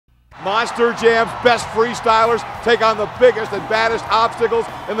Monster Jam's best freestylers take on the biggest and baddest obstacles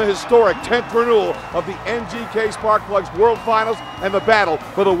in the historic 10th renewal of the NGK Spark Plugs World Finals and the battle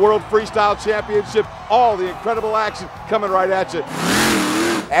for the World Freestyle Championship. All the incredible action coming right at you.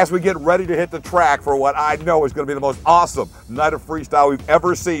 As we get ready to hit the track for what I know is going to be the most awesome night of freestyle we've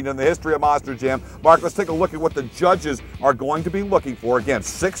ever seen in the history of Monster Jam. Mark, let's take a look at what the judges are going to be looking for. Again,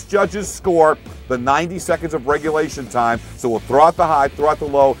 6 judges score the 90 seconds of regulation time. So we'll throw out the high, throw out the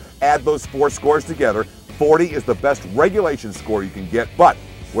low, add those 4 scores together. 40 is the best regulation score you can get, but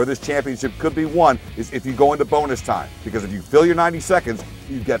where this championship could be won is if you go into bonus time. Because if you fill your 90 seconds,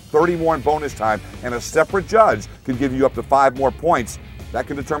 you get 30 more in bonus time, and a separate judge can give you up to 5 more points. That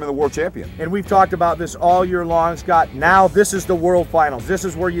can determine the world champion. And we've talked about this all year long, Scott. Now this is the World Finals. This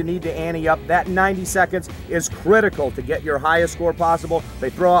is where you need to ante up. That 90 seconds is critical to get your highest score possible. They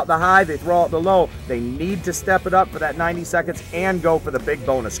throw out the high, they throw out the low. They need to step it up for that 90 seconds and go for the big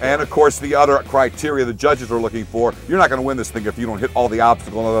bonus score. And of course, the other criteria the judges are looking for, you're not going to win this thing if you don't hit all the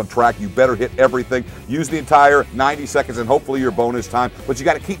obstacles on the track. You better hit everything. Use the entire 90 seconds and hopefully your bonus time. But you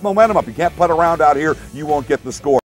got to keep momentum up. You can't putt around out here. You won't get the score.